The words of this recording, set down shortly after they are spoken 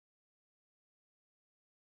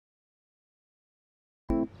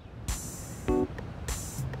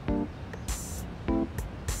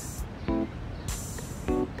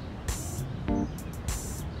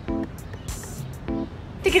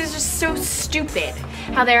think it is just so stupid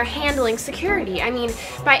how they're handling security. I mean,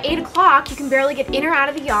 by 8 o'clock, you can barely get in or out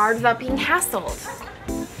of the yard without being hassled.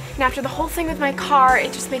 And after the whole thing with my car,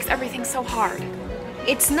 it just makes everything so hard.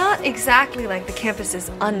 It's not exactly like the campus is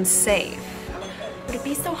unsafe. Would it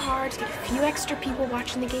be so hard to get a few extra people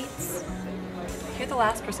watching the gates? You're the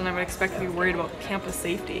last person I would expect to be worried about campus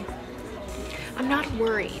safety. I'm not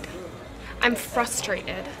worried. I'm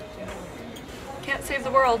frustrated. Can't save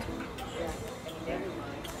the world.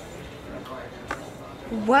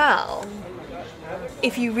 Well,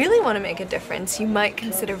 if you really want to make a difference, you might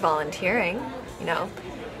consider volunteering. You know,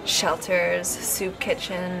 shelters, soup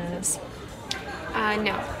kitchens.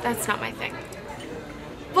 No, that's not my thing.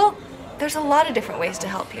 Well, there's a lot of different ways to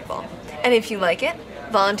help people. And if you like it,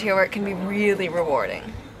 volunteer work can be really rewarding.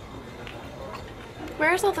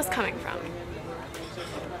 Where is all this coming from?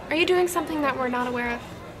 Are you doing something that we're not aware of?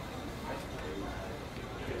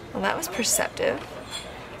 Well, that was perceptive.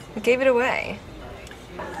 I gave it away.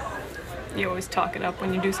 You always talk it up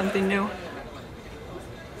when you do something new.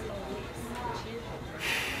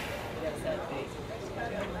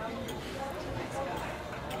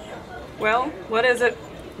 Well, what is it?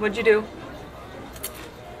 What'd you do?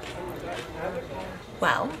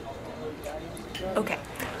 Well, okay,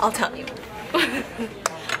 I'll tell you.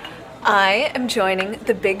 I am joining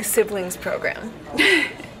the Big Siblings program.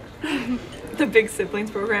 The Big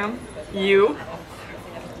Siblings program? You?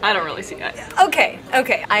 I don't really see it.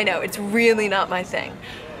 Okay, I know, it's really not my thing.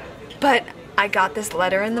 But I got this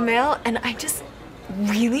letter in the mail and I just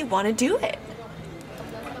really want to do it.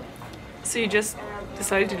 So you just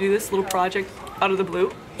decided to do this little project out of the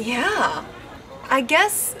blue? Yeah. I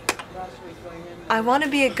guess I want to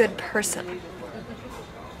be a good person.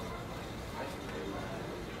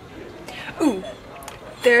 Ooh,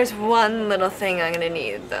 there's one little thing I'm gonna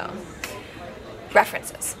need though.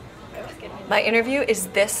 References. My interview is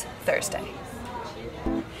this Thursday.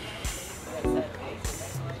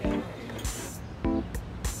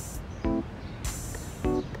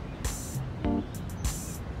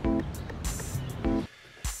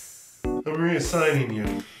 I'm reassigning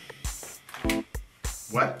you.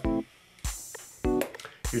 What?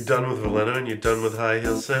 You're done with Valena and you're done with High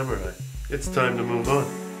Heel Samurai. It's time to move on.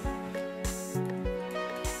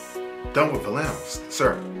 Done with Valena?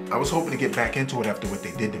 Sir, I was hoping to get back into it after what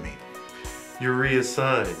they did to me. You're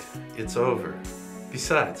reassigned. It's over.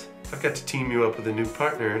 Besides, I've got to team you up with a new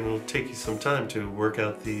partner and it'll take you some time to work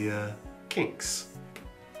out the kinks.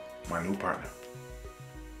 My new partner.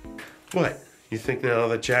 What? You think now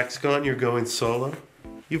that Jack's gone, you're going solo?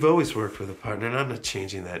 You've always worked with a partner and I'm not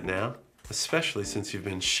changing that now. Especially since you've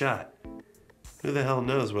been shot. Who the hell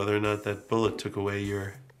knows whether or not that bullet took away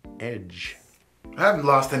your edge? I haven't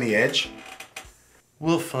lost any edge.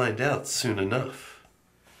 We'll find out soon enough.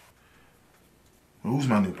 Who's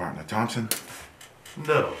my new partner, Thompson?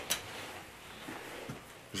 No.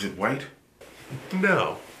 Is it White?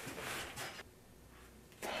 No.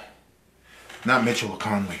 Not Mitchell or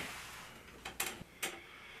Conley.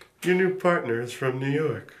 Your new partner is from New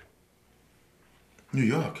York. New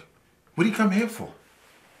York? What'd he come here for?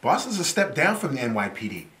 Boston's a step down from the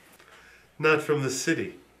NYPD. Not from the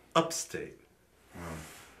city. Upstate.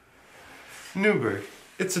 Newburgh.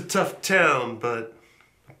 It's a tough town, but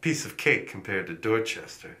a piece of cake compared to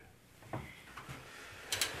Dorchester.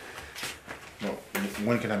 Well,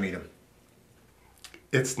 when can I meet him?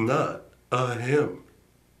 It's not a him.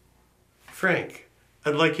 Frank,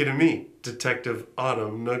 I'd like you to meet Detective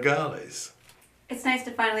Autumn Nogales. It's nice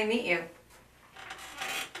to finally meet you.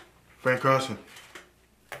 Frank Carson.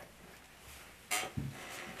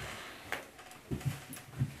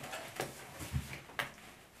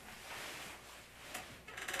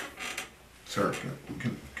 Sir,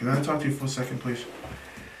 can I talk to you for a second, please?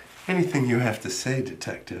 Anything you have to say,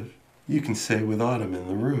 Detective, you can say with Autumn in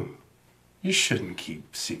the room. You shouldn't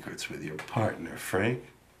keep secrets with your partner, Frank.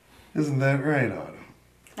 Isn't that right, Autumn?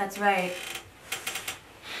 That's right.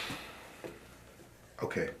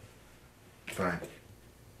 Okay. Fine.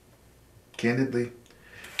 Candidly,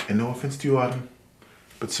 and no offense to you, Autumn,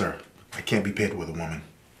 but sir, I can't be paired with a woman.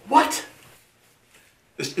 What?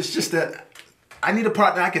 It's just that I need a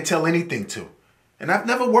partner I can tell anything to. And I've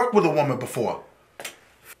never worked with a woman before.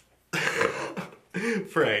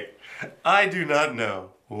 Frank, I do not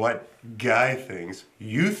know what guy thinks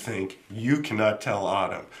you think you cannot tell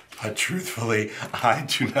Autumn. But truthfully, I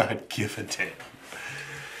do not give a damn.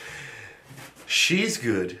 She's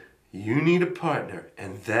good. You need a partner,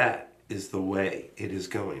 and that is the way it is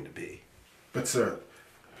going to be. But sir...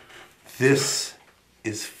 This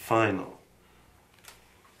is final.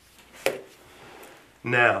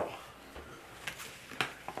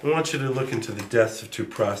 I want you to look into the deaths of 2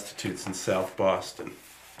 prostitutes in South Boston.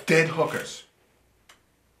 Dead hookers.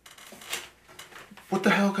 What the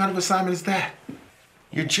hell kind of assignment is that?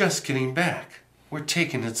 You're just getting back. We're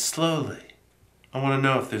taking it slowly. I want to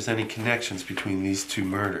know if there's any connections between these 2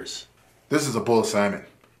 murders. This is a bull assignment,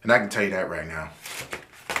 and I can tell you that right now.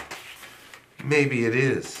 Maybe it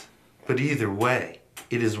is, but either way,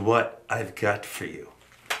 it is what I've got for you.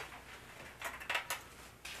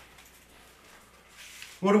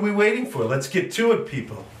 What are we waiting for? Let's get to it,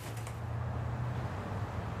 people.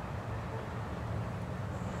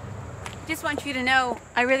 Just want you to know,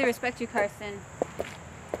 I really respect you, Carson.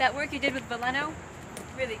 That work you did with Valeno,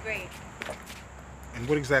 really great. And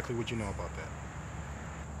what exactly would you know about that?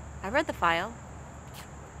 I read the file.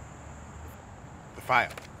 The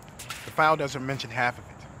file. The file doesn't mention half of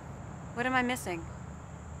it. What am I missing?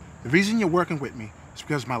 The reason you're working with me is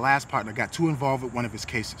because my last partner got too involved with one of his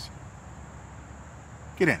cases.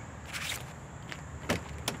 Get in.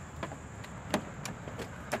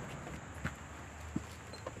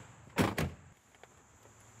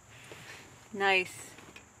 Nice.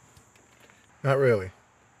 Not really,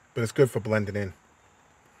 but it's good for blending in.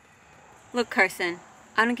 Look, Carson,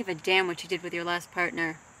 I don't give a damn what you did with your last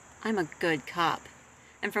partner. I'm a good cop.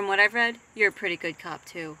 And from what I've read, you're a pretty good cop,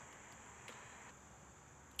 too.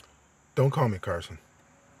 Don't call me Carson.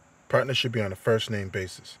 Partners should be on a first-name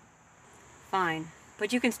basis. Fine.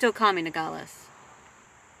 But you can still call me Nogales.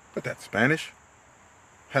 But that's Spanish?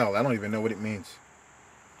 Hell, I don't even know what it means.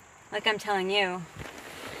 Like I'm telling you.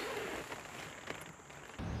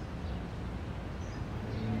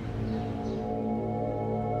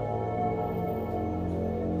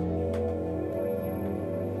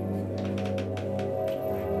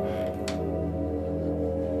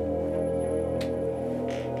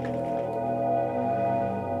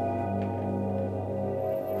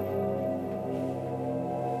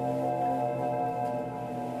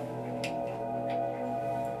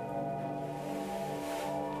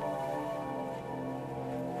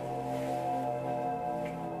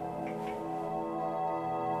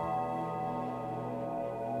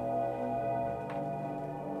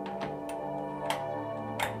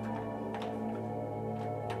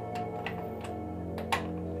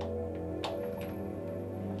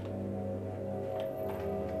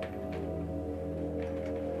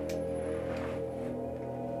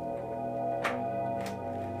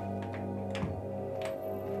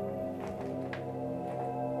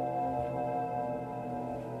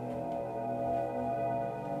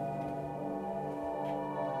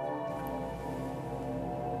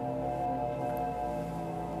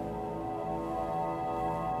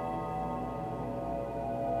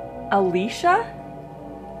 Alicia?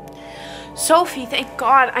 Sophie, thank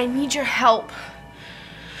God, I need your help.